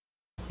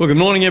Well, good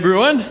morning,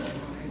 everyone.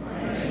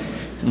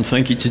 And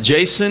thank you to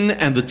Jason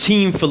and the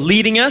team for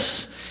leading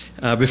us.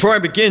 Before I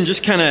begin,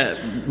 just kind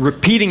of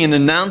repeating an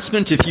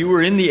announcement. If you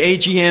were in the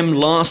AGM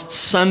last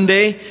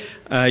Sunday,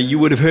 you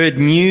would have heard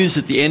news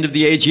at the end of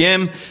the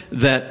AGM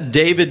that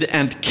David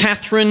and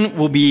Catherine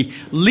will be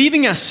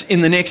leaving us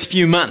in the next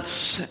few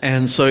months.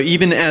 And so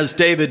even as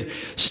David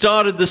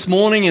started this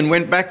morning and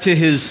went back to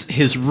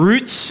his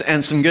roots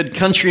and some good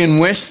country and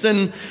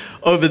western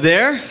over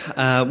there,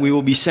 we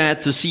will be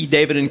sad to see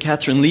David and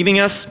Catherine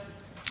leaving us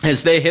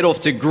as they head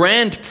off to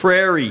Grand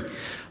Prairie,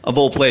 of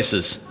all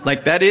places.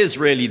 Like, that is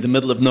really the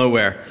middle of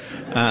nowhere.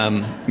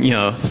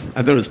 I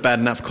thought it was bad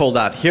enough cold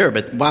out here,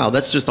 but wow,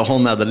 that's just a whole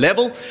nother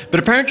level. But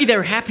apparently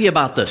they're happy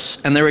about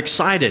this and they're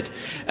excited.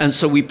 And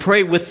so we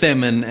pray with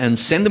them and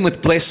send them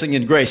with blessing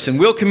and grace. And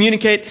we'll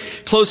communicate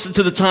closer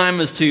to the time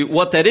as to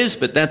what that is,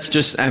 but that's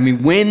just,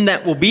 when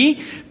that will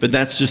be, but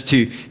that's just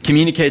to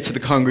communicate to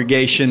the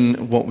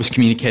congregation what was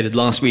communicated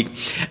last week.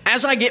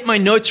 As I get my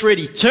notes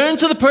ready, turn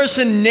to the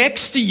person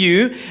next to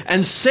you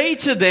and say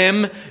to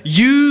them,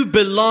 "You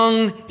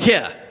belong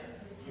here."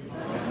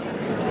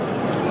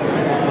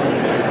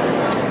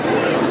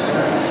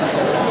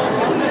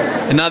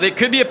 And now there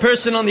could be a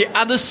person on the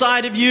other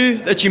side of you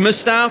that you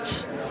missed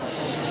out.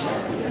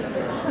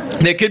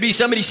 There could be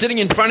somebody sitting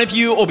in front of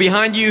you or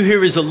behind you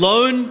who is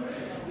alone.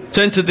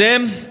 Turn to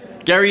them.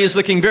 Gary is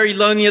looking very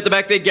lonely at the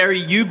back there. Gary,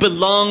 you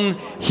belong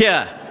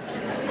here.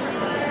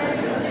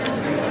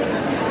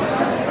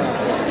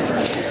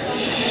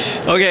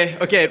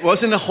 Okay, it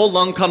wasn't a whole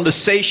long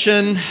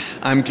conversation.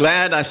 I'm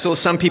glad I saw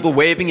some people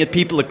waving at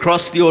people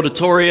across the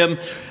auditorium.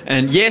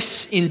 And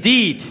yes,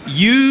 indeed,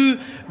 you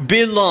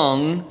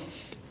belong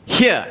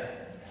here.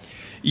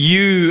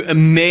 You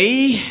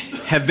may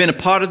have been a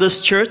part of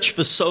this church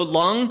for so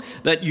long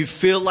that you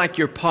feel like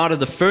you're part of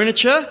the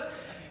furniture.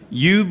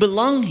 You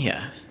belong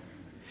here.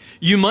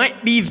 You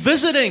might be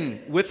visiting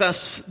with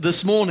us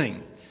this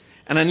morning,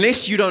 and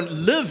unless you don't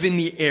live in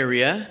the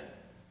area,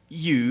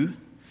 you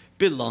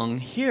belong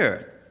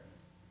here.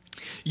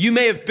 You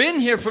may have been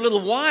here for a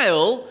little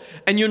while,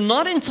 and you're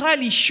not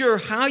entirely sure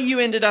how you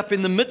ended up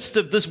in the midst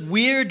of this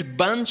weird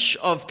bunch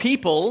of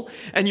people,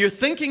 and you're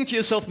thinking to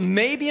yourself,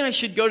 maybe I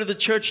should go to the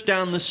church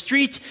down the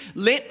street.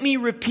 Let me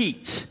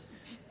repeat.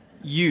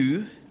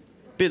 You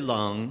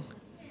belong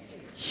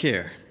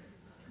here.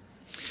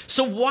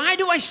 So why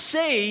do I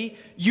say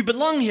you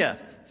belong here?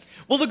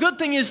 Well, the good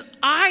thing is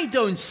I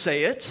don't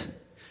say it.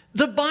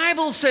 The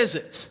Bible says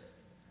it.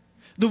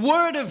 The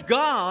Word of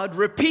God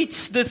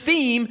repeats the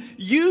theme,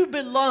 you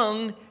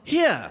belong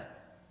here.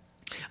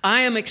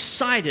 I am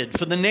excited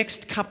for the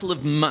next couple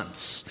of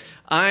months.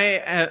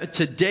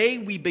 Today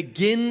we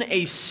begin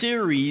a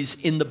series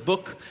in the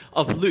book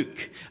of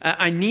Luke.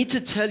 I need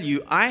to tell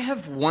you, I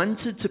have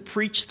wanted to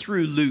preach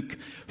through Luke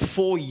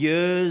for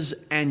years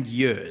and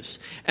years.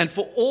 And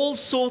for all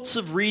sorts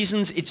of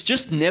reasons, it's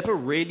just never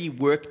really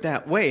worked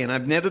that way. And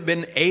I've never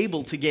been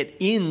able to get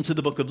into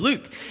the book of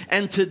Luke.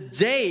 And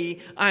today,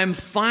 I am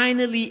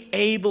finally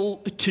able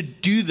to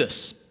do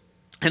this.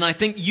 And I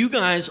think you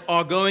guys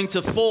are going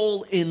to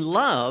fall in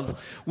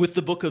love with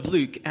the book of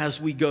Luke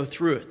as we go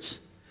through it.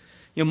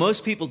 You know,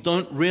 most people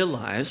don't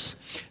realize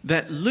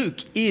that Luke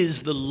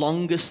is the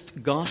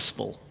longest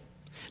gospel.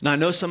 Now, I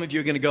know some of you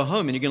are going to go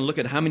home and you're going to look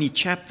at how many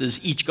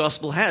chapters each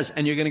gospel has,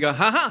 and you're going to go,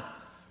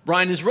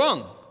 Brian is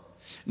wrong.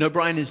 No,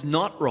 Brian is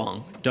not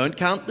wrong. Don't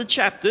count the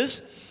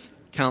chapters,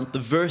 count the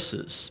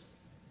verses.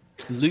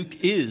 Luke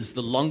is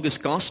the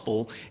longest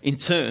gospel in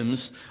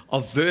terms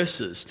of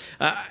verses.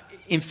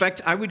 In fact,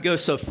 I would go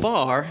so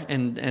far,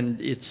 and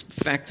it's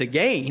fact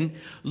again,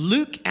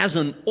 Luke as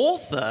an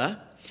author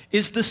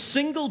is the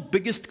single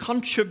biggest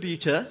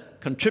contributor.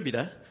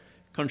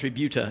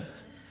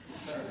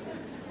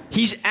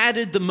 He's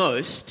added the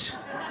most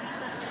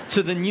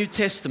to the New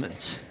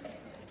Testament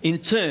in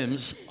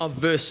terms of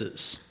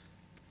verses.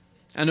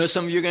 I know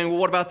some of you are going, well,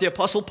 what about the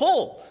Apostle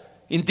Paul?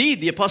 Indeed,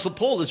 the Apostle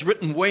Paul has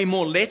written way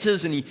more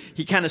letters, and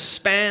he kind of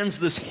spans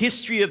this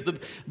history of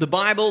the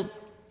Bible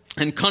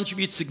and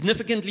contributes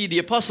significantly. The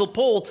Apostle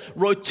Paul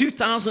wrote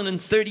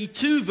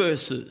 2,032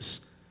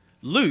 verses.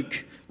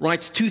 Luke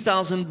writes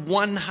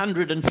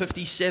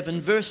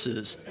 2,157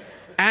 verses,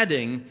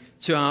 adding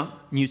to our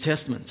New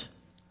Testament.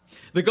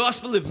 The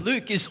Gospel of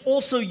Luke is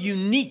also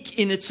unique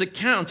in its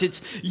account.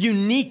 It's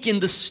unique in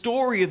the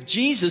story of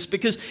Jesus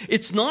because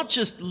it's not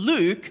just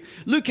Luke.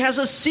 Luke has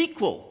a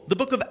sequel, the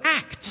book of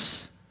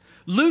Acts.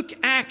 Luke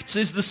Acts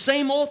is the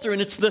same author,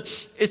 and it's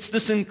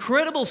this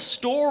incredible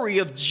story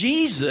of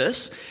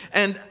Jesus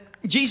and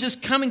Jesus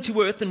coming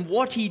to earth and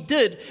what he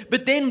did.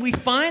 But then we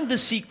find the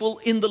sequel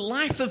in the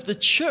life of the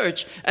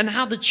church and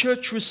how the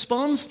church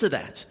responds to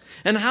that,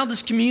 and how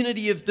this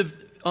community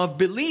of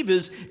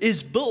believers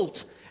is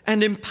built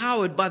and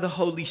empowered by the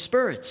Holy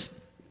Spirit.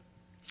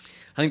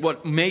 I think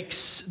what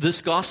makes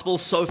this gospel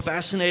so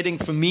fascinating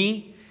for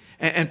me,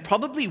 and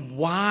probably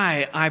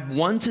why I've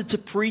wanted to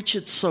preach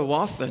it so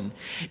often,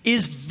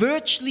 is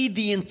virtually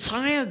the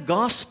entire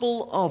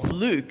Gospel of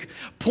Luke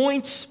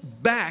points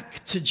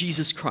back to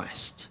Jesus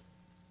Christ.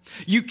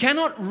 You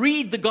cannot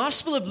read the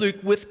Gospel of Luke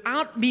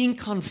without being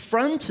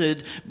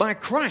confronted by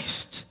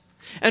Christ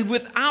and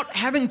without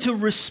having to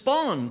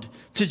respond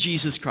to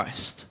Jesus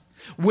Christ,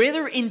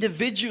 whether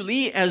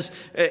individually as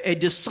a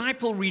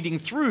disciple reading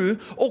through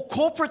or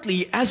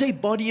corporately as a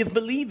body of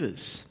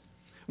believers.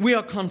 We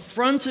are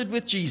confronted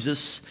with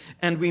Jesus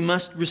and we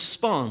must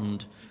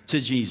respond to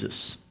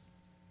Jesus.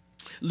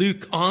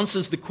 Luke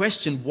answers the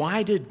question,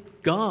 why did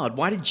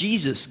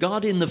Jesus,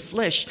 God in the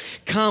flesh,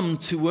 come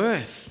to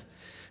earth?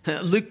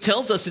 Luke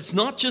tells us it's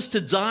not just to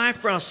die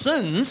for our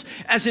sins,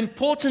 as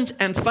important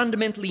and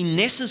fundamentally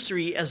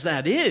necessary as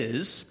that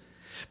is,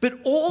 but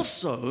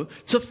also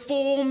to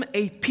form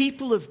a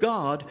people of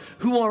God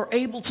who are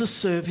able to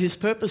serve his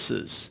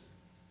purposes.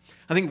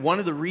 I think one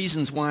of the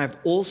reasons why I've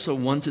also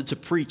wanted to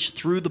preach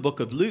through the book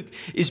of Luke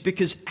is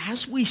because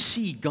as we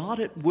see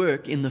God at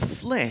work in the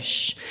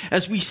flesh,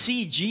 as we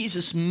see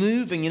Jesus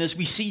moving and as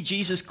we see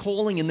Jesus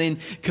calling and then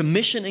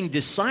commissioning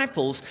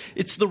disciples,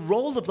 it's the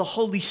role of the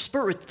Holy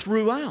Spirit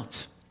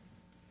throughout.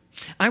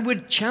 I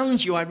would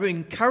challenge you, I would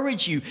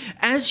encourage you,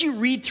 as you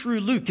read through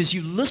Luke, as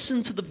you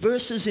listen to the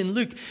verses in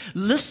Luke,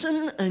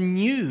 listen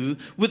anew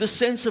with a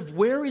sense of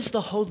where is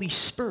the Holy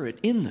Spirit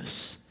in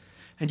this?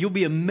 And you'll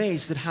be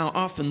amazed at how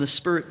often the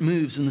Spirit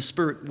moves and the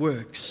Spirit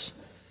works.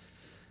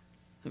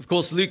 Of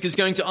course, Luke is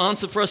going to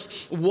answer for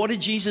us, what did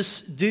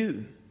Jesus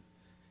do?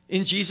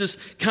 In Jesus'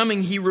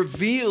 coming, he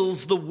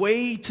reveals the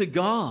way to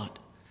God.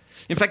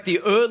 In fact, the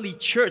early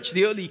church,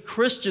 the early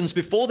Christians,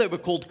 before they were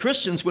called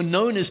Christians, were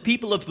known as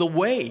people of the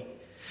way,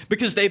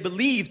 because they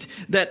believed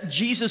that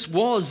Jesus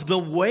was the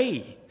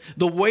way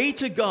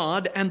to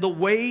God and the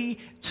way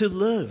to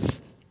live.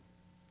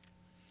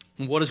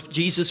 And what does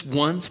Jesus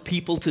want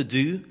people to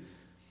do?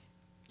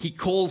 He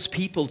calls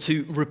people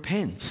to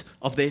repent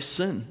of their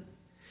sin.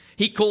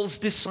 He calls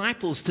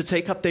disciples to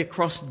take up their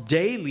cross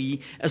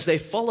daily as they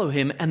follow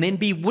him and then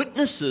be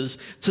witnesses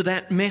to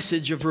that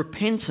message of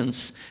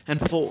repentance and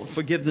for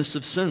forgiveness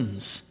of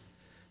sins.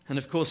 And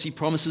of course, he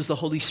promises the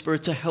Holy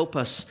Spirit to help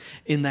us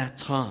in that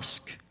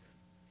task.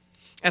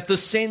 At the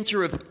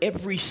center of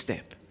every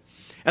step,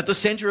 at the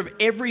center of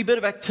every bit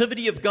of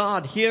activity of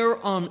God here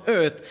on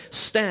earth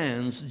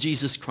stands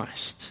Jesus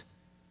Christ.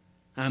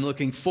 I'm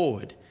looking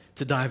forward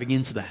to diving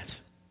into that.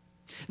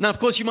 Now, of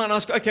course, you might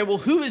ask, okay, well,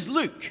 who is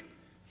Luke?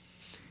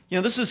 You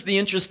know, this is the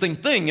interesting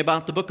thing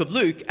about the book of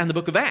Luke and the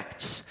book of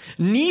Acts.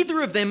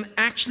 Neither of them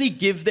actually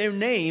give their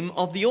name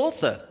of the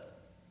author.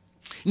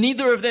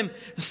 Neither of them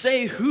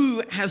say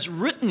who has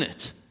written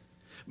it.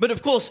 But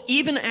of course,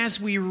 even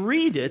as we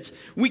read it,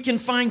 we can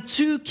find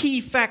two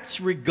key facts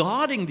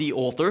regarding the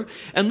author,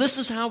 and this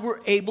is how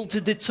we're able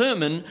to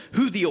determine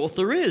who the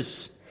author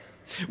is.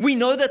 We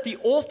know that the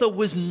author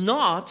was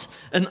not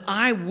an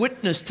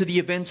eyewitness to the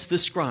events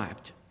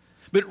described,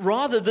 but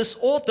rather this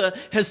author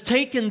has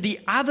taken the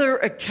other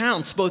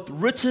accounts, both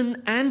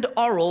written and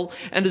oral,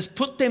 and has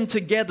put them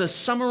together,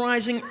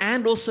 summarizing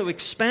and also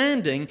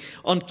expanding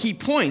on key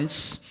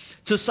points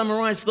to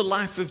summarize the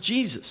life of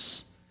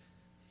Jesus.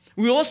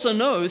 We also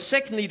know,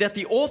 secondly, that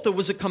the author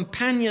was a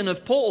companion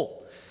of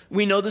Paul.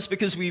 We know this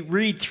because we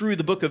read through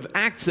the book of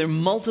Acts. There are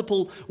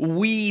multiple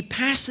we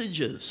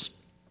passages.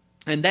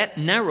 And that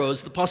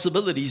narrows the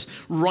possibilities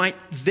right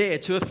there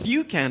to a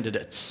few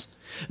candidates.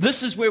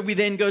 This is where we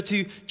then go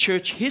to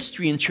church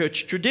history and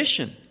church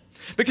tradition.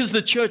 Because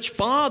the church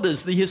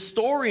fathers, the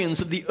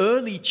historians of the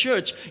early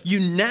church,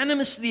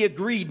 unanimously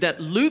agreed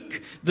that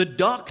Luke, the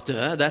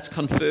doctor, that's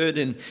conferred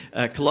in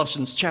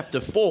Colossians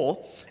chapter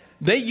 4,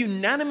 they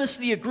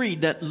unanimously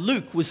agreed that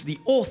Luke was the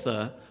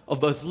author of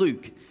both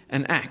Luke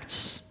and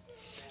Acts.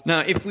 Now,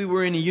 if we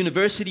were in a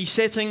university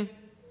setting,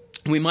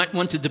 we might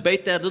want to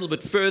debate that a little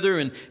bit further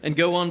and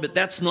go on, but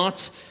that's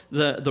not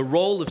the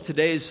role of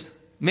today's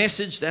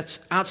message.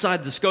 That's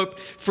outside the scope.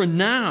 For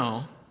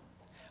now,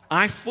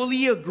 I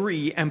fully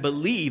agree and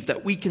believe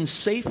that we can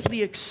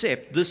safely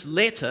accept this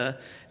letter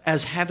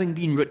as having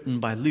been written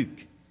by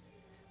Luke.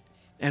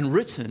 And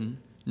written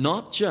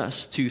not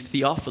just to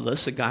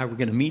Theophilus, a guy we're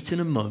going to meet in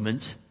a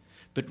moment,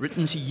 but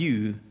written to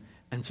you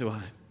and to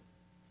I.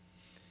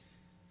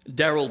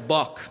 Darrell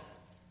Bock,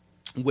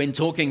 when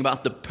talking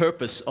about the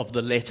purpose of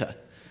the letter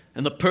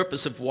and the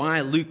purpose of why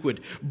Luke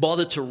would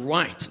bother to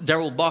write,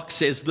 Darrell Bock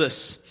says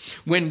this: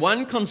 when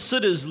one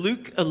considers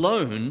Luke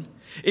alone,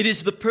 it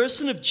is the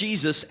person of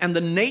Jesus and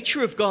the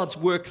nature of God's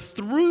work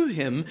through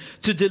him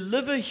to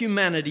deliver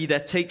humanity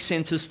that takes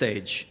center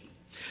stage.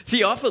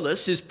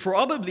 Theophilus is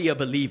probably a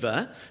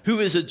believer who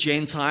is a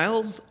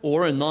Gentile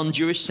or a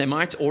non-Jewish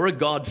Semite or a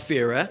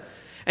God-fearer,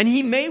 and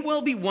he may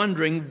well be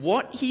wondering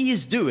what he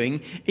is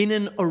doing in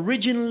an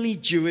originally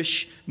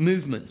Jewish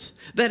movement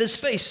that has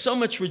faced so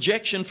much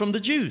rejection from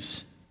the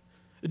Jews.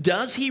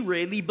 Does he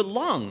really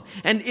belong?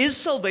 And is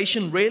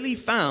salvation really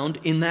found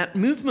in that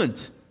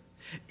movement?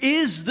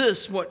 Is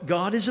this what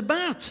God is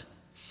about?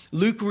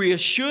 Luke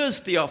reassures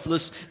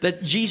Theophilus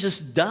that Jesus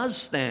does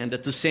stand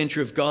at the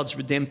center of God's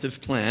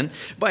redemptive plan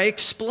by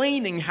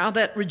explaining how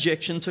that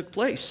rejection took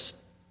place.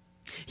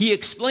 He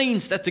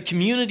explains that the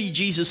community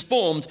Jesus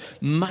formed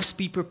must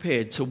be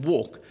prepared to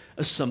walk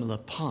a similar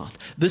path.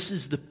 This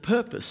is the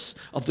purpose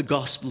of the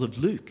Gospel of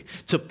Luke,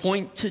 to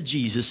point to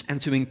Jesus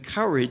and to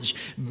encourage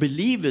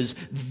believers.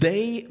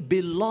 They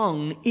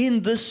belong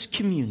in this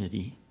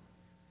community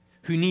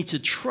who need to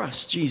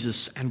trust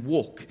Jesus and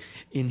walk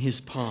in his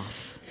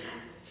path.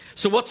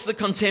 So what's the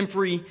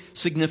contemporary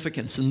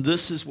significance? And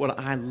this is what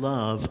I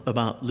love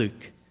about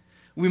Luke.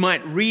 We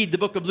might read the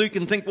book of Luke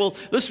and think, well,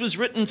 this was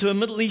written to a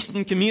Middle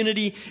Eastern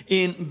community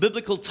in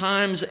biblical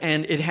times,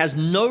 and it has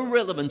no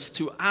relevance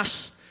to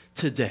us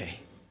today.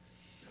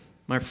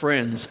 My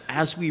friends,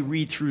 as we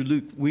read through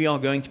Luke, we are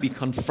going to be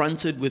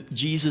confronted with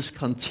Jesus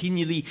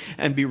continually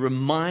and be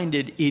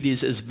reminded it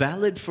is as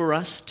valid for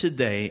us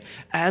today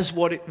as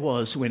what it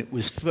was when it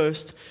was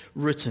first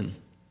written.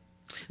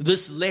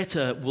 This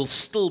letter will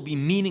still be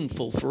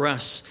meaningful for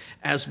us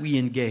as we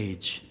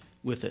engage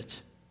with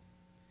it.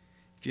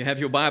 If you have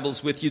your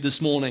Bibles with you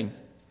this morning,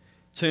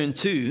 turn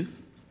to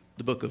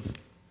the book of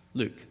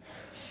Luke.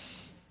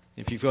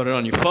 If you've got it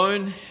on your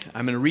phone,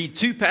 I'm going to read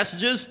two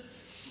passages.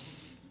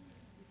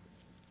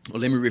 Or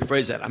let me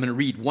rephrase that. I'm going to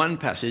read one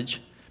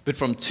passage, but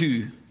from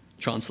two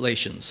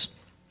translations.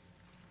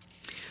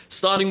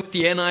 Starting with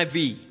the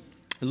NIV,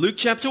 Luke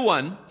chapter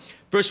 1,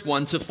 verse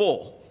 1 to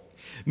 4.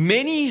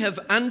 Many have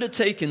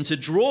undertaken to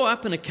draw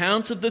up an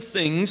account of the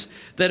things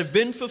that have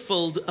been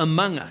fulfilled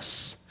among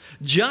us,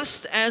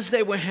 just as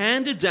they were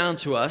handed down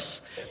to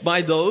us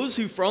by those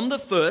who from the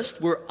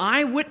first were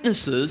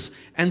eyewitnesses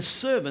and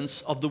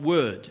servants of the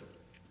word.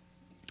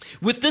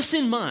 With this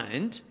in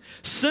mind,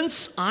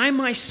 since I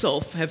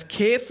myself have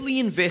carefully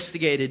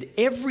investigated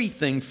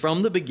everything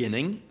from the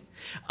beginning,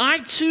 I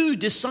too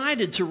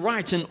decided to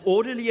write an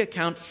orderly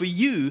account for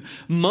you,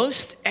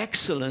 most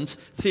excellent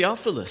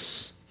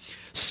Theophilus,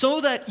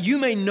 so that you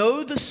may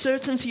know the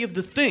certainty of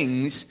the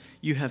things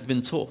you have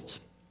been taught.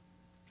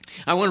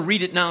 I want to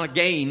read it now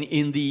again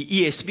in the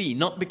ESV,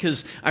 not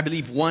because I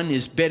believe one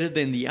is better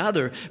than the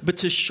other, but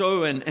to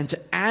show and to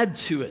add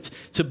to it,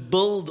 to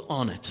build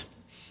on it.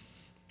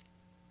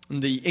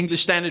 And the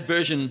English Standard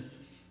Version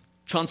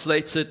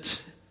translates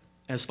it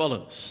as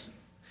follows.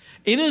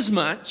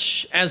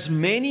 Inasmuch as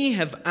many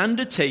have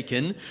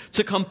undertaken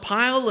to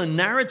compile a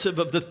narrative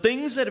of the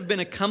things that have been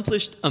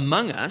accomplished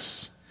among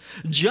us,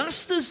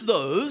 just as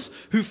those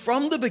who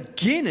from the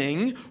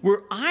beginning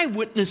were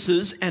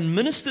eyewitnesses and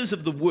ministers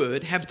of the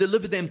word have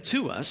delivered them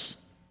to us,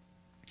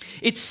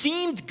 it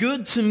seemed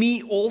good to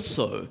me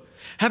also,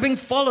 having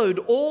followed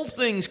all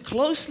things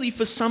closely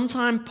for some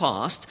time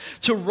past,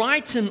 to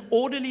write an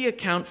orderly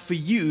account for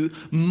you,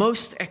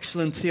 most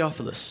excellent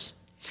Theophilus,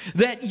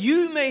 that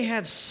you may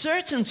have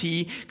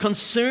certainty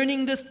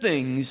concerning the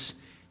things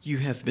you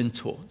have been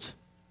taught.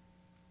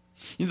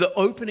 The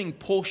opening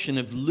portion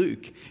of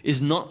Luke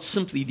is not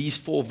simply these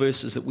 4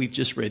 verses that we've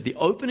just read. The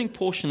opening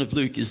portion of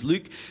Luke is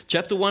Luke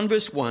chapter 1,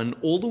 verse 1,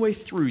 all the way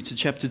through to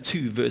chapter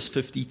 2, verse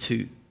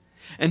 52.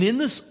 And in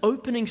this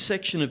opening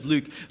section of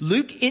Luke,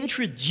 Luke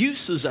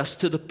introduces us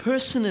to the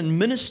person and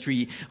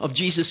ministry of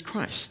Jesus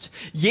Christ.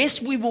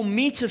 Yes, we will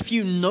meet a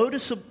few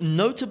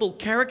notable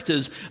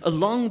characters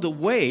along the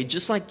way,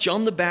 just like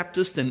John the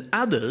Baptist and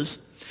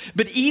others.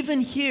 But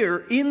even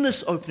here in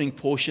this opening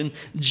portion,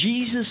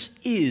 Jesus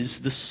is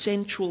the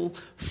central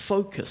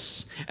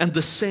focus and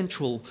the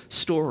central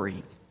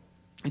story.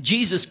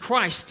 Jesus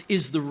Christ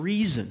is the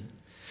reason.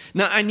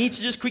 Now, I need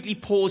to just quickly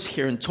pause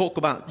here and talk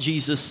about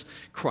Jesus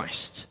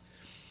Christ.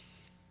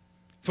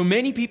 For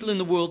many people in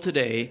the world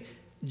today,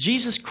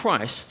 Jesus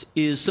Christ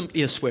is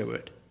simply a swear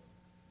word.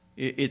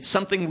 It's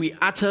something we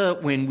utter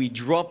when we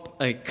drop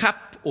a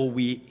cup or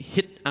we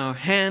hit our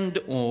hand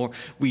or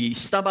we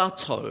stub our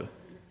toe.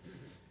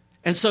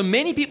 And so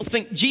many people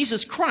think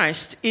Jesus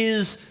Christ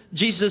is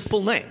Jesus'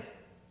 full name.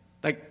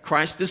 Like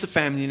Christ is the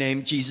family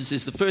name, Jesus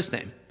is the first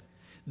name.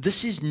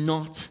 This is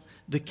not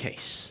the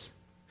case.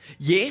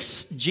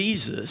 Yes,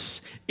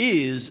 Jesus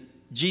is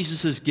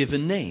Jesus'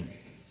 given name,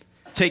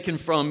 taken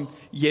from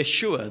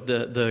Yeshua,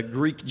 the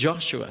Greek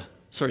Joshua,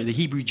 the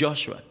Hebrew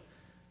Joshua.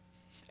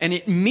 And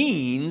it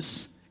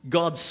means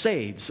God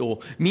saves or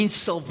means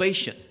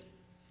salvation.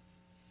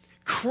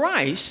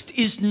 Christ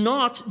is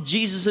not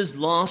Jesus'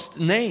 last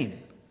name.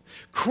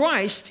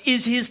 Christ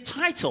is his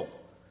title.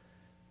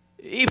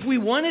 If we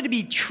wanted to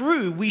be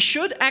true, we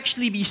should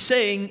actually be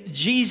saying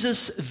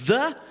Jesus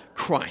the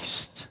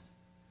Christ.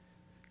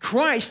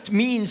 Christ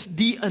means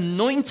the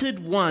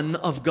anointed one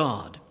of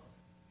God,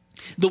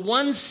 the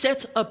one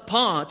set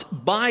apart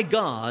by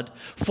God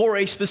for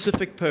a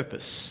specific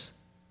purpose.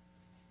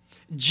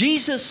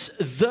 Jesus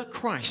the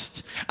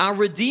Christ, our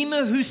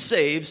Redeemer who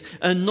saves,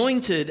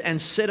 anointed and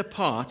set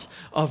apart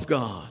of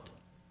God.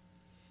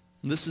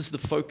 And this is the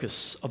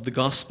focus of the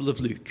Gospel of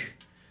Luke,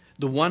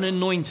 the one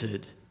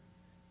anointed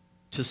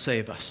to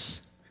save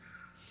us.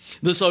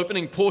 This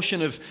opening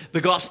portion of the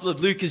Gospel of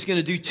Luke is going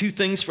to do 2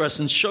 things for us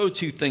and show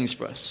 2 things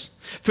for us.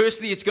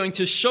 Firstly, it's going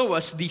to show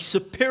us the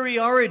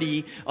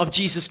superiority of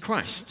Jesus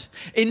Christ,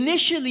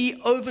 initially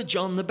over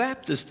John the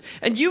Baptist.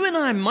 And you and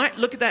I might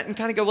look at that and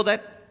kind of go, well,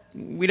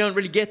 we don't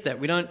really get that.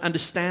 We don't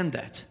understand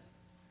that.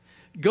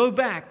 Go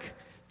back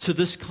to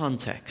this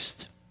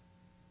context.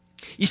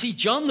 You see,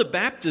 John the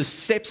Baptist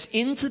steps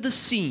into the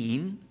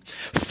scene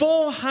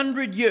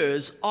 400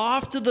 years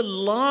after the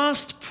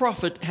last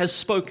prophet has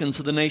spoken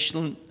to the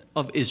nation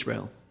of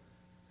Israel.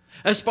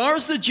 As far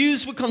as the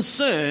Jews were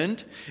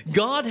concerned,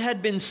 God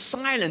had been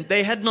silent.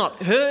 They had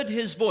not heard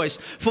his voice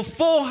for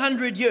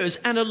 400 years.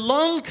 And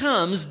along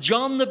comes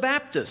John the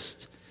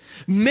Baptist.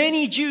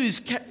 Many Jews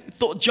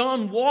thought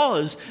John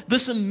was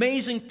this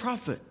amazing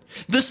prophet,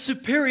 this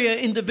superior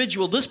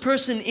individual, this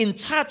person in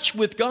touch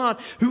with God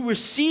who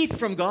received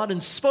from God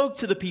and spoke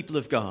to the people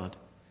of God.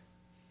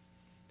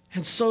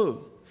 And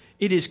so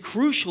it is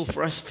crucial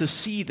for us to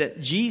see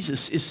that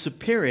Jesus is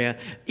superior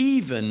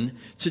even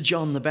to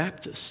John the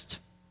Baptist.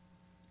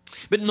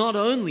 But not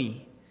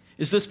only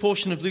is this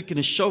portion of Luke going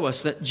to show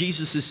us that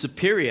Jesus is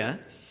superior,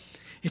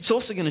 it's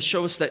also going to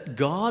show us that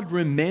God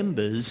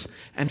remembers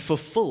and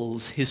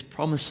fulfills his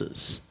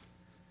promises.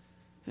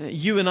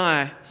 You and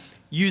I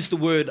use the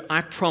word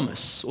 "I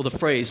promise" or the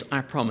phrase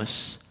 "I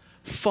promise"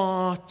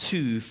 far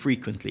too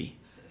frequently.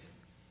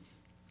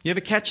 You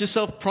ever catch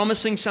yourself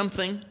promising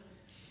something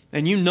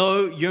and you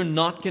know you're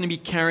not going to be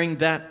carrying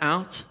that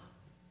out?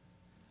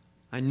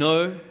 I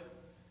know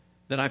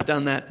that I've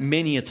done that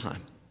many a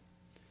time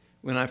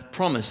when I've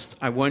promised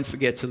I won't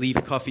forget to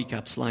leave coffee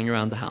cups lying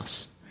around the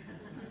house.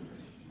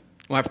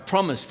 Or I've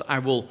promised I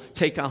will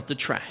take out the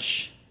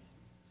trash.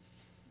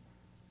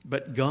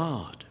 But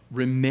God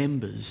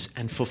remembers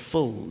and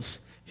fulfills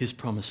his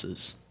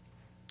promises.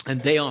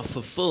 And they are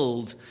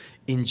fulfilled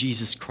in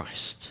Jesus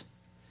Christ.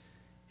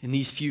 In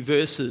these few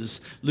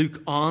verses,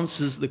 Luke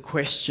answers the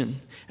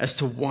question as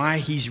to why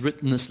he's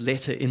written this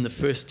letter in the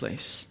first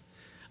place.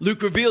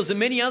 Luke reveals that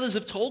many others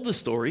have told the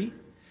story.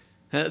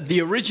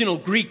 The original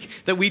Greek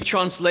that we've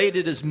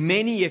translated as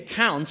many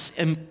accounts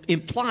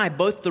imply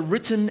both the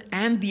written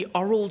and the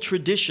oral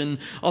tradition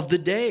of the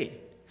day.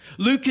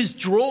 Luke is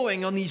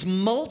drawing on these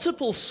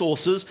multiple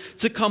sources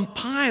to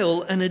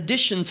compile an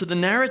addition to the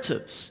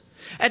narratives.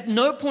 At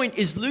no point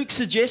is Luke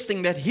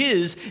suggesting that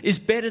his is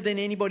better than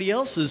anybody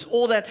else's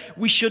or that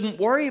we shouldn't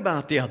worry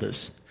about the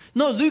others.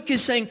 No, Luke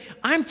is saying,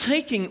 I'm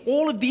taking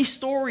all of these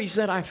stories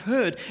that I've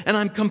heard and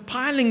I'm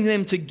compiling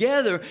them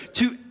together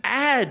to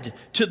add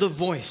to the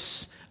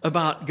voice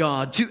about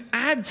God, to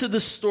add to the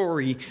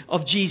story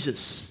of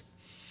Jesus.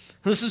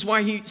 This is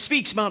why he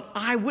speaks about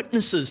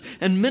eyewitnesses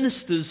and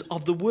ministers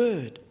of the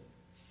word.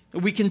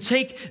 We can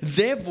take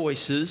their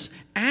voices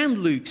and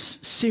Luke's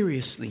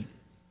seriously.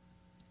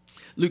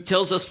 Luke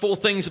tells us 4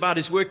 things about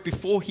his work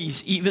before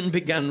he's even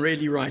begun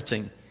really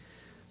writing.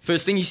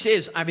 First thing he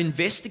says, I've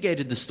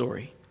investigated the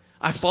story.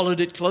 I followed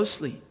it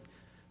closely.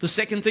 The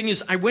second thing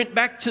is, I went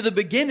back to the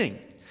beginning.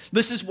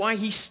 This is why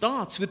he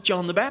starts with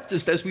John the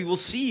Baptist, as we will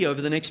see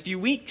over the next few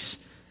weeks.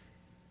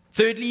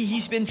 Thirdly,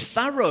 he's been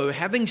thorough,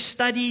 having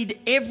studied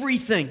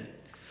everything.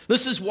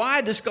 This is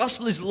why this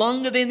gospel is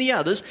longer than the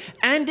others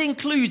and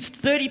includes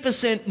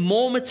 30%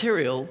 more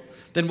material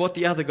than what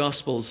the other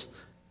gospels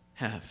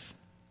have.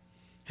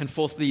 And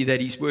fourthly,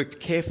 that he's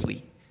worked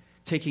carefully,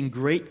 taking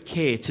great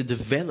care to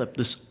develop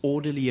this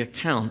orderly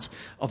account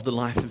of the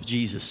life of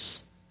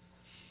Jesus.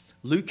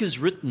 Luke is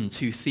written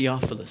to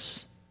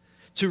Theophilus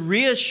to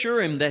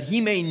reassure him that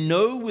he may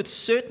know with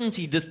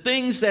certainty the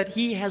things that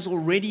he has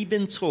already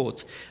been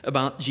taught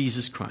about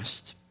Jesus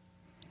Christ.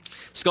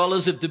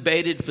 Scholars have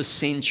debated for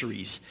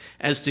centuries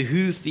as to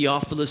who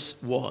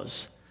Theophilus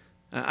was.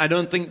 I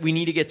don't think we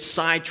need to get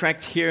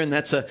sidetracked here, and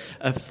that's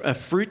a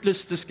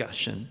fruitless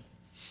discussion.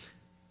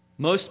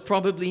 Most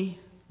probably,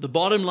 the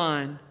bottom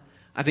line,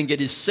 I think it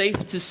is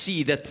safe to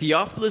see that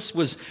Theophilus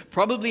was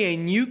probably a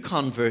new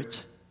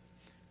convert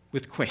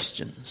with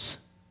questions.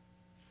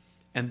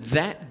 And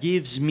that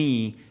gives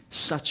me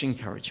such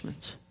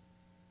encouragement.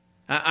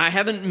 I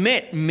haven't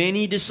met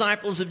many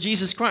disciples of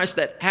Jesus Christ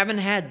that haven't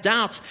had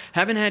doubts,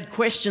 haven't had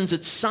questions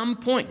at some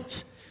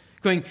point,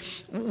 going,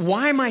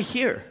 why am I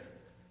here?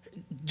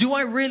 Do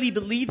I really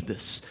believe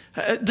this?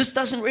 This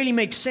doesn't really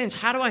make sense.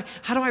 How do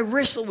I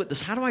wrestle with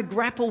this? How do I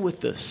grapple with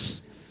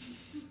this?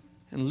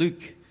 And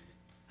Luke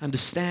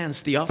understands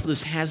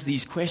Theophilus has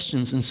these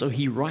questions, and so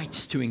he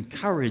writes to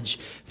encourage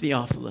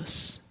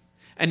Theophilus.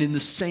 And in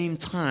the same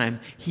time,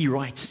 he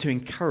writes to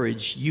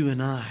encourage you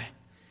and I.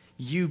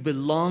 You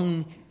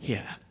belong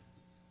here.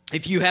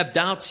 If you have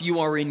doubts, you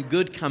are in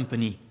good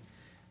company,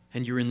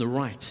 and you're in the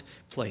right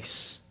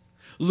place.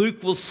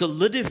 Luke will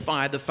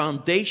solidify the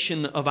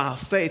foundation of our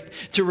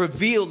faith to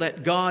reveal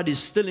that God is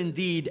still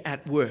indeed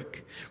at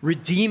work,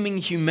 redeeming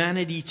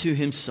humanity to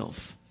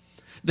himself.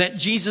 That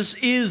Jesus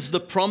is the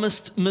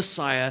promised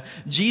Messiah,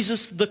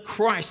 Jesus the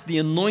Christ, the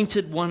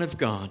anointed one of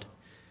God.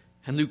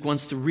 And Luke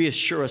wants to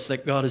reassure us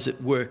that God is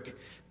at work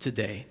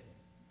today.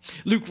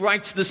 Luke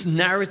writes this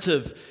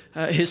narrative,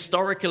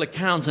 historical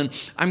account,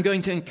 and I'm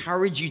going to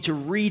encourage you to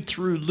read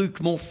through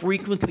Luke more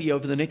frequently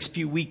over the next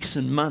few weeks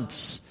and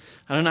months.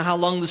 I don't know how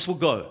long this will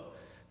go.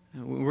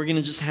 We're going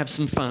to just have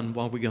some fun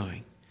while we're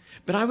going.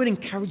 But I would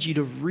encourage you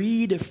to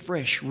read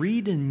afresh,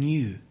 read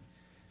anew.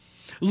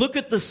 Look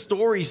at the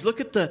stories, look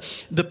at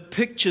the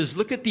pictures,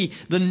 look at the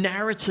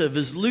narrative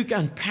as Luke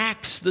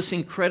unpacks this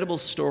incredible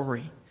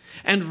story.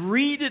 And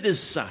read it as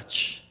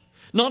such.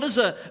 Not as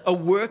a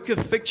work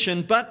of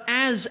fiction, but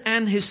as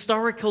an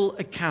historical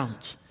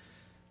account,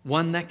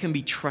 one that can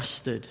be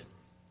trusted.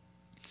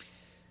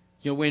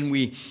 When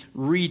we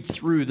read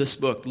through this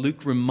book,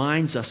 Luke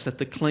reminds us that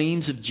the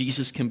claims of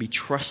Jesus can be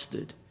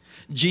trusted.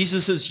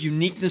 Jesus'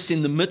 uniqueness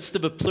in the midst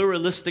of a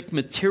pluralistic,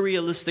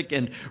 materialistic,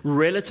 and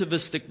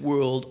relativistic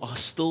world are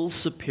still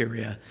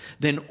superior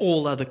than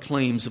all other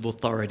claims of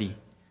authority.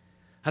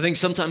 I think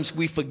sometimes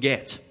we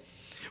forget.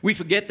 We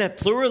forget that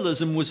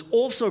pluralism was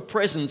also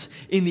present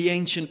in the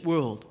ancient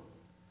world.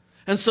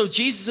 And so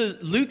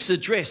Luke's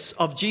address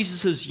of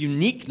Jesus'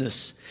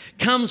 uniqueness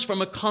comes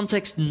from a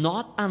context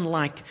not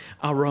unlike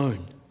our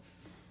own.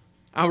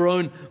 Our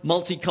own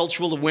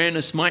multicultural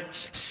awareness might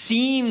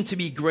seem to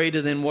be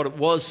greater than what it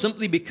was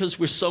simply because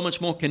we're so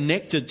much more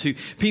connected to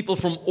people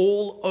from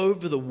all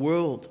over the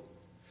world.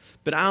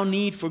 But our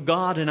need for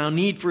God and our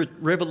need for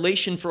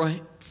revelation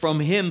from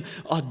Him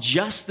are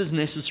just as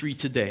necessary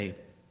today.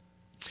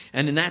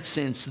 And in that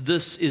sense,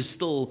 this is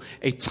still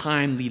a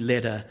timely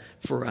letter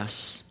for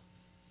us,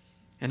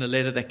 and a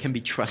letter that can be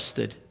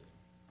trusted.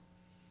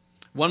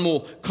 One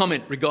more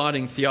comment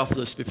regarding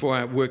Theophilus before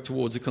I work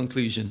towards a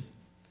conclusion.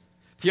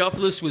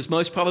 Theophilus was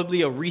most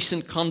probably a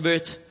recent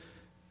convert.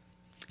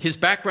 His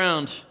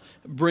background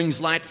brings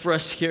light for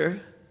us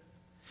here.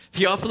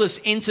 Theophilus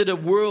entered a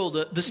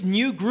world, this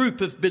new group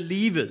of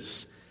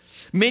believers.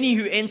 Many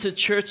who enter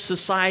church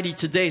society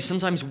today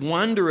sometimes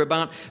wonder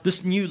about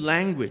this new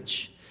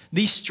language,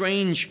 these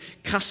strange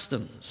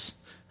customs,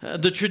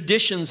 the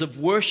traditions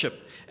of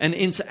worship and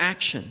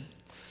interaction.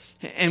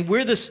 And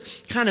we're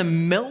this kind of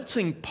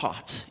melting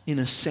pot in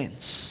a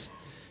sense.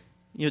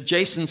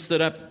 Jason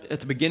stood up at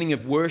the beginning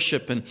of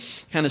worship and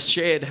kind of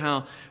shared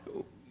how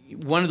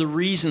one of the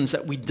reasons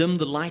that we dim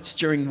the lights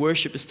during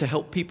worship is to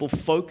help people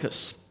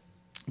focus,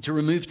 to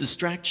remove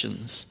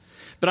distractions.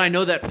 But I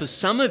know that for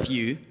some of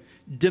you,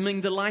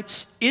 dimming the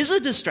lights is a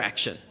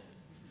distraction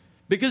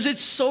because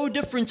it's so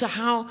different to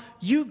how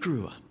you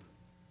grew up.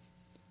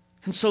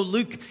 And so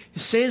Luke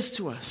says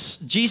to us,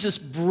 Jesus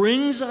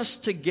brings us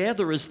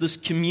together as this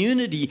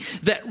community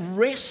that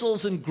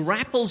wrestles and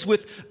grapples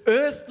with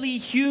earthly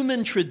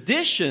human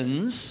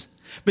traditions,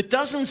 but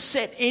doesn't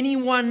set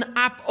anyone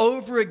up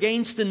over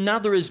against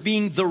another as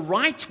being the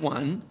right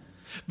one,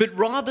 but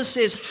rather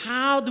says,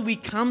 how do we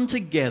come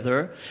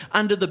together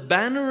under the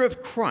banner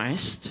of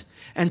Christ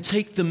and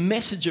take the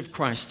message of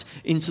Christ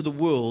into the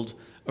world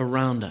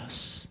around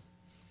us?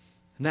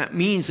 And that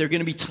means there are going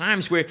to be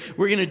times where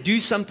we're going to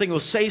do something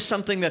or say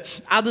something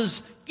that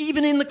others,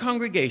 even in the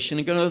congregation,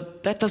 are going to,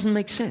 that doesn't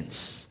make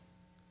sense.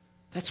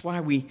 That's why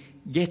we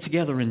get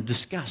together and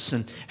discuss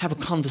and have a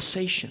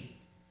conversation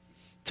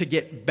to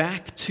get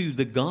back to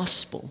the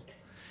gospel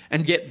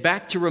and get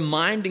back to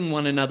reminding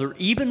one another,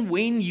 even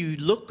when you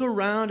look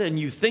around and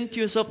you think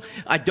to yourself,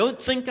 I don't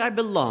think I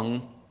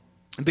belong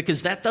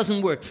because that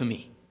doesn't work for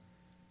me.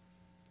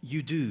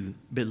 You do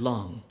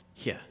belong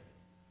here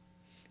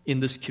in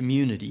this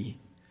community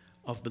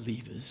of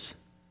believers.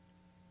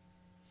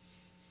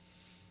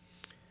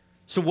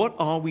 So what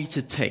are we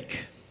to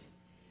take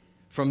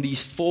from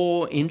these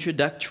 4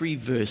 introductory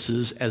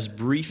verses, as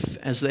brief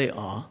as they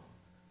are,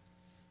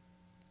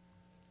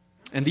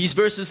 and these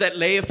verses that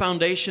lay a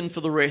foundation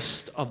for the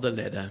rest of the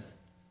letter?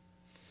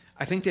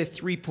 I think there are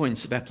 3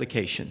 points of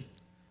application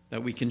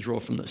that we can draw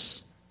from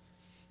this.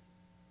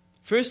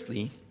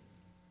 Firstly,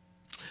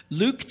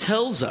 Luke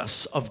tells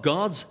us of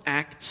God's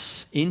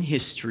acts in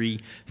history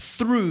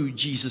through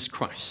Jesus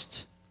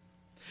Christ.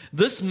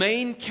 This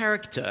main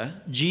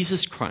character,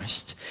 Jesus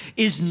Christ,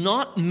 is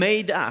not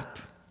made up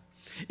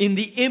in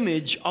the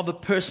image of a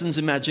person's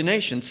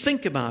imagination.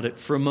 Think about it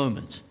for a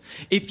moment.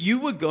 If you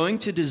were going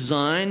to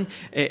design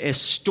a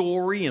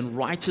story and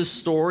write a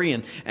story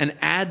and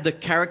add the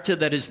character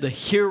that is the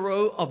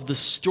hero of the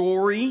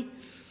story,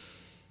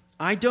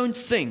 I don't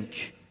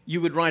think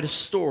you would write a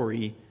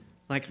story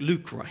like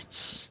Luke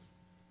writes,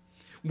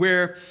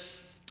 where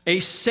a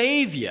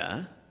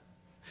savior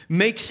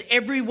makes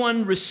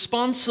everyone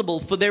responsible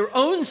for their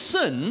own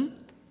sin,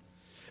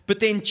 but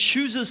then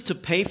chooses to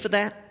pay for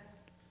that,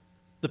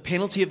 the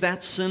penalty of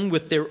that sin,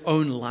 with their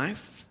own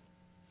life.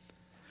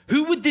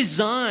 Who would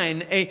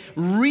design a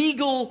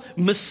regal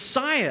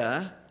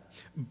Messiah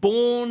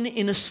born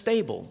in a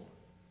stable,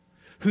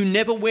 who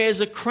never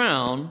wears a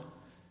crown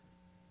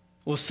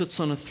or sits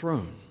on a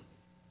throne?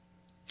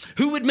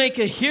 Who would make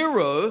a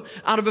hero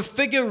out of a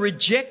figure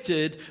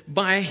rejected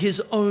by his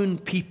own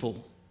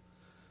people?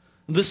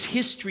 This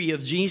history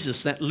of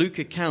Jesus that Luke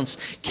accounts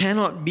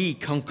cannot be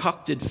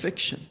concocted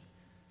fiction.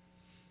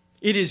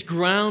 It is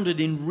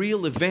grounded in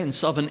real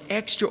events of an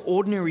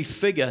extraordinary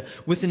figure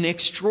with an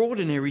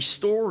extraordinary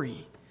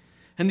story.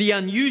 And the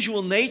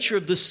unusual nature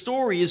of the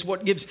story is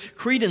what gives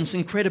credence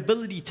and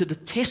credibility to the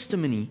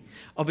testimony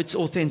of its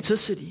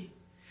authenticity.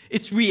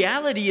 Its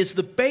reality is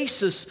the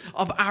basis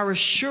of our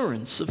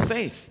assurance of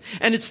faith.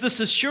 And it's this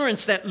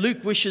assurance that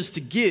Luke wishes to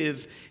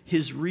give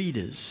his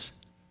readers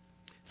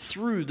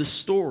through the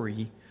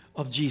story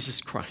of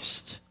Jesus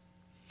Christ.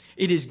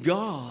 It is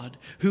God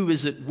who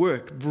is at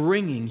work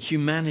bringing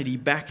humanity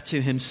back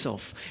to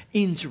himself,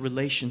 into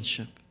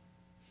relationship.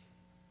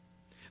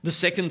 The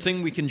second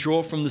thing we can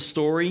draw from the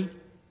story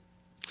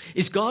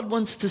is God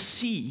wants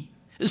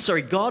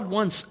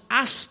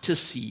us to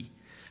see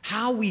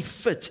how we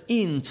fit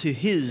into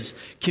his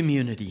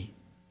community.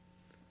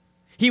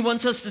 He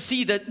wants us to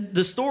see that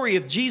the story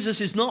of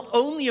Jesus is not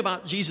only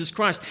about Jesus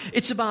Christ,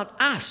 it's about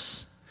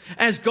us.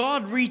 As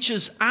God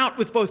reaches out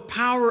with both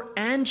power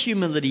and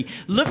humility,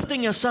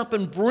 lifting us up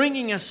and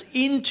bringing us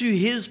into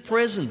his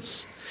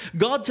presence.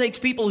 God takes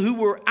people who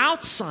were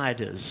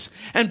outsiders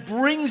and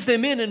brings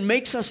them in and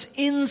makes us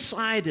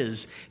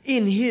insiders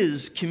in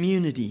his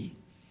community.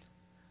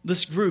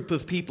 This group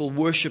of people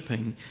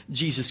worshiping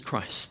Jesus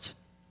Christ.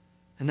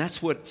 And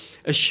that's what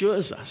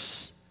assures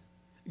us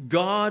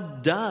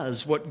God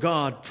does what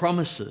God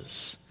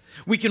promises.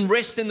 We can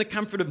rest in the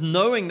comfort of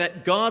knowing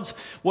that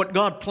what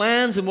God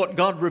plans and what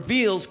God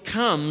reveals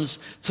comes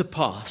to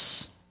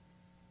pass.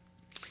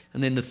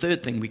 And then the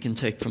third thing we can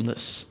take from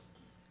this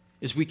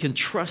is we can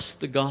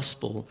trust the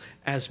gospel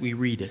as we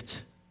read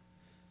it.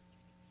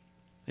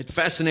 It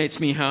fascinates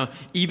me how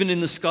even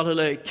in the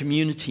scholarly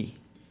community,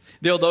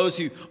 there are those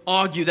who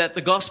argue that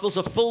the Gospels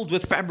are filled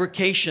with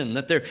fabrication,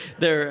 that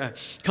they're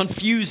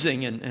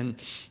confusing and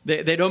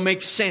they don't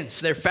make sense.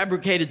 They're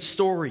fabricated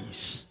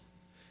stories.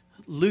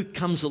 Luke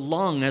comes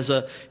along as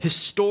a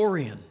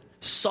historian,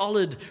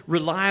 solid,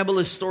 reliable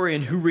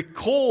historian who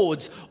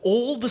records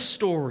all the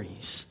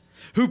stories,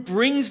 who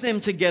brings them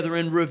together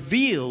and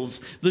reveals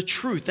the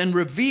truth, and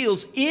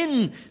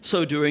in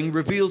so doing,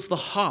 reveals the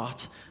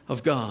heart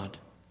of God.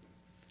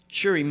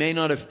 Sure, he may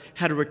not have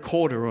had a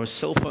recorder or a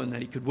cell phone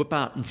that he could whip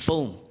out and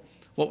film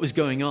what was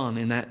going on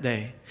in that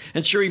day.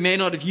 And sure, he may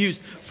not have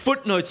used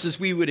footnotes as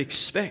we would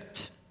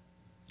expect.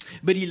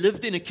 But he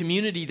lived in a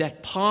community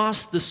that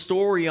passed the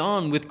story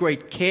on with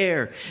great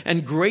care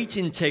and great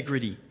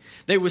integrity.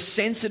 They were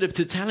sensitive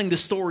to telling the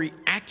story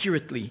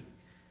accurately.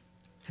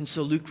 And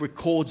so Luke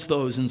records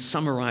those and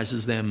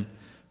summarizes them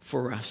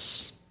for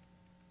us.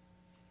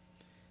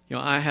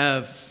 I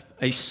have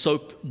a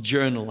SOAP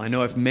journal. I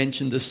know I've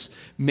mentioned this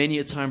many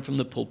a time from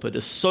the pulpit.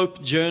 A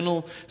SOAP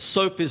journal.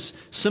 SOAP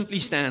simply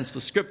stands for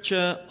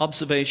Scripture,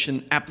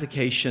 Observation,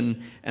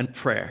 Application, and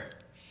Prayer.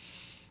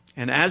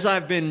 And as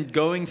I've been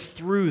going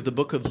through the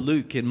book of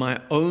Luke in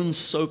my own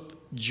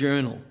SOAP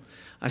journal,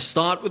 I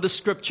start with the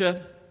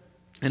Scripture,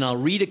 and I'll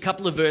read a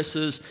couple of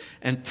verses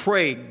and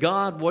pray,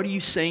 God, what are you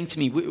saying to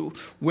me?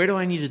 Where do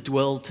I need to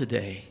dwell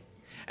today?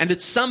 And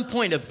at some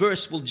point, a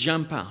verse will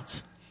jump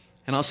out.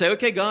 And I'll say,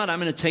 okay, God, I'm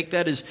going to take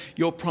that as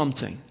your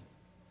prompting.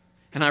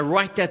 And I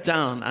write that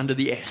down under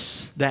the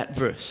S, that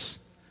verse.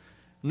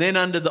 And then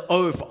under the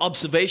O for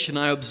observation,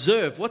 I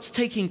observe what's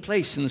taking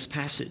place in this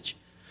passage.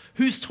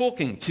 Who's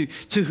talking?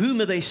 To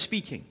whom are they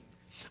speaking?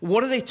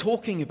 What are they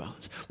talking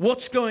about?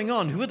 What's going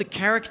on? Who are the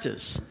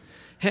characters?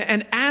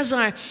 And as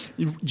I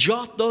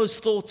jot those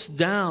thoughts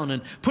down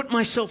and put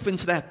myself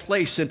into that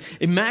place and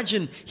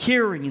imagine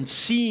hearing and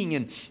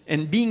seeing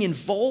and being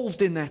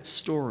involved in that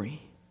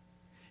story,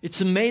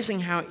 it's amazing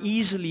how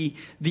easily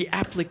the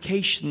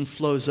application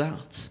flows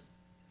out.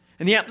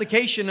 And the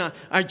application,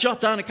 I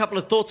jot down a couple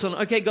of thoughts on,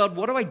 okay, God,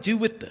 what do I do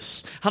with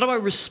this? How do I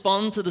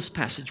respond to this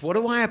passage? What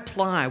do I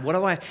apply? What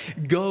do I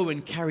go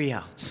and carry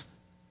out?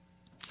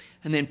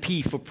 And then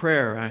P for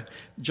prayer, I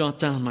jot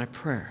down my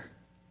prayer.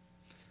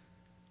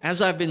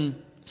 As I've been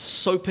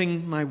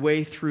soaping my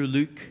way through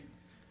Luke,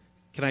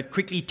 can I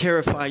quickly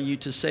terrify you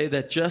to say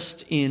that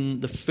just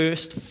in the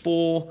first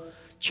 4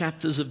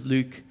 chapters of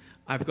Luke,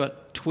 I've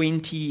got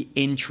 20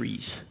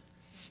 entries.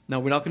 Now,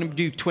 we're not going to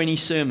do 20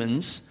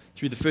 sermons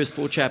through the first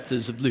 4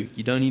 chapters of Luke.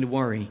 You don't need to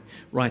worry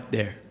right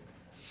there.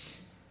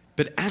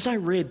 But as I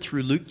read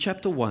through Luke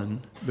chapter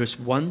 1, verse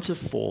 1 to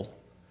 4,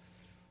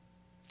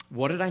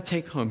 what did I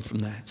take home from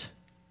that?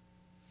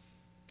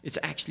 It's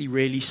actually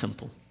really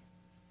simple.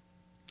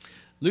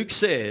 Luke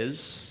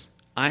says,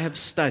 I have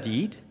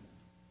studied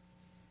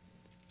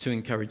to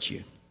encourage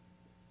you.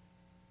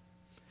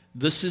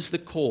 This is the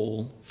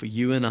call for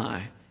you and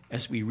I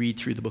as we read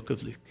through the book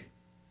of Luke.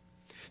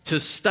 To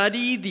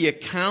study the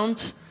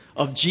account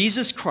of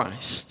Jesus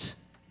Christ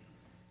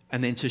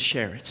and then to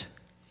share it,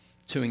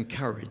 to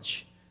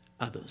encourage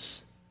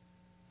others.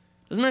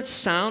 Doesn't that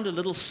sound a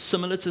little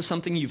similar to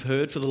something you've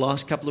heard for the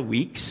last couple of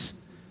weeks?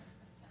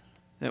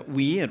 That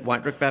we at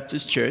White Rock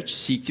Baptist Church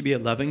seek to be a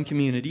loving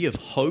community of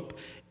hope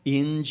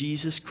in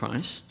Jesus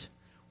Christ,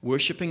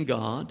 worshiping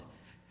God,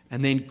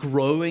 and then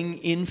growing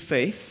in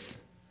faith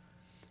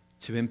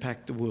to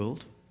impact the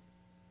world.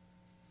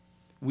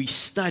 We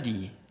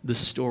study the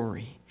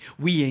story.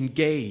 We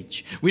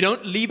engage. We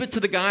don't leave it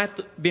to the guy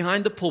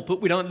behind the pulpit.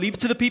 We don't leave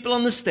it to the people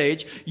on the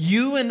stage.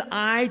 You and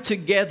I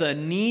together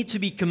need to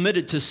be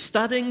committed to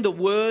studying the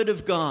Word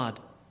of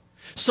God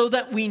so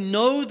that we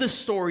know the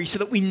story, so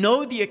that we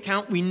know the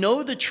account, we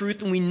know the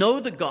truth, and we know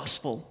the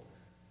gospel.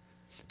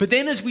 But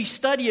then as we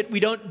study it,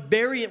 we don't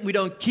bury it, we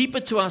don't keep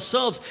it to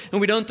ourselves,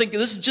 and we don't think,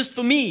 this is just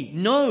for me.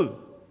 No.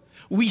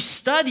 We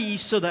study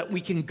so that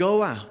we can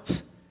go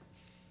out,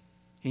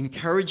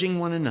 encouraging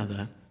one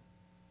another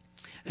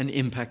and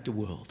impact the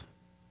world.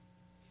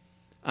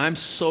 I'm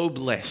so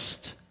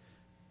blessed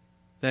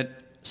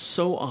that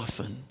so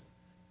often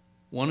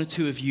one or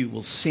two of you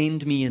will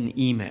send me an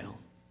email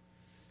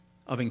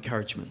of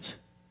encouragement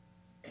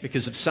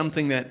because of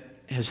something that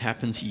has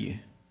happened to you.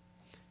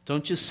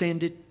 Don't just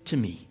send it to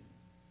me.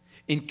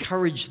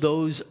 Encourage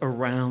those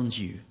around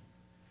you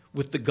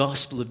with the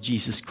gospel of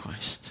Jesus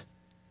Christ.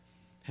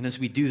 And as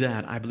we do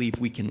that, I believe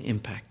we can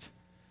impact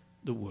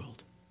the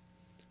world.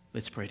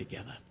 Let's pray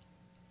together.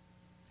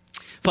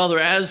 Father,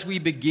 as we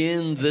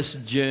begin this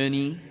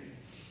journey,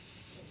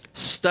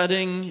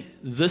 studying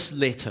this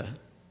letter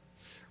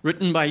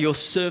written by your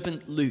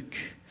servant Luke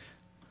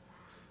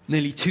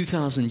nearly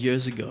 2,000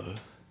 years ago,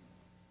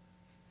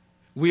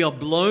 we are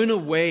blown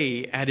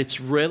away at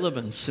its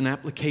relevance and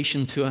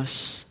application to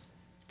us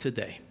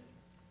today.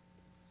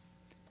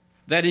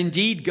 That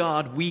indeed,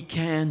 God, we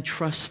can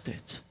trust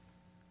it.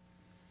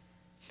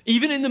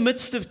 Even in the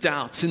midst of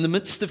doubts, in the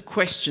midst of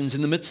questions,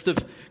 in the midst of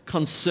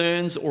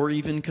concerns or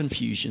even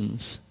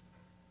confusions,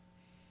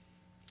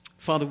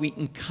 Father, we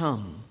can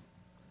come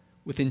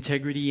with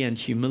integrity and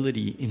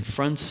humility in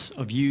front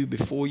of you,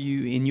 before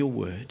you, in your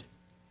word,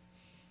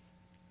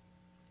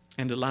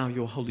 and allow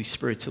your Holy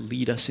Spirit to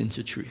lead us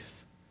into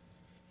truth.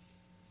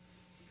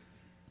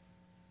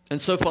 And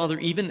so, Father,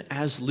 even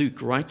as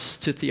Luke writes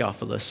to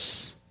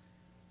Theophilus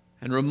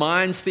and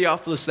reminds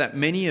Theophilus that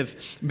many have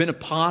been a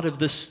part of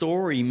this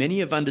story, many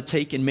have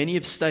undertaken, many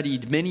have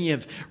studied, many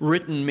have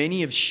written,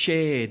 many have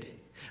shared,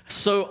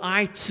 so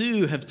I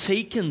too have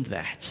taken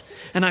that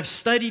and I've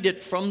studied it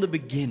from the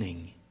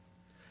beginning.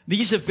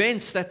 These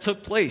events that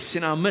took place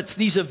in our midst,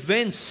 these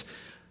events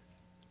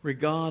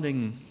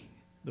regarding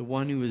the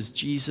one who is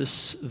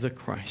Jesus the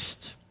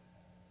Christ.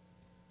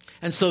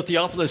 And so,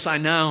 Theophilus, I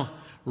now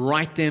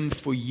write them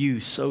for you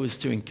so as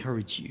to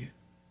encourage you.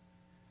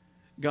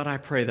 God, I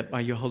pray that by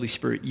your Holy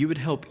Spirit, you would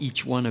help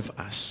each one of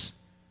us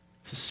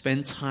to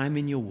spend time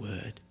in your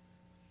word,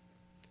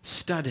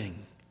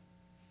 studying,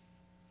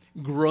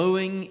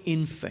 growing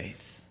in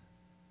faith,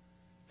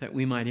 that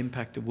we might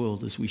impact the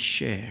world as we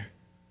share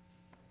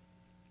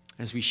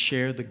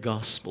the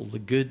gospel, the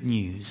good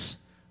news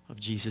of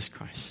Jesus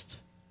Christ.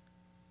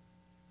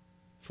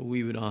 For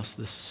we would ask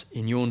this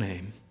in your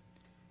name,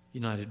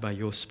 united by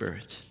your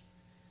Spirit.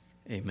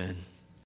 Amen.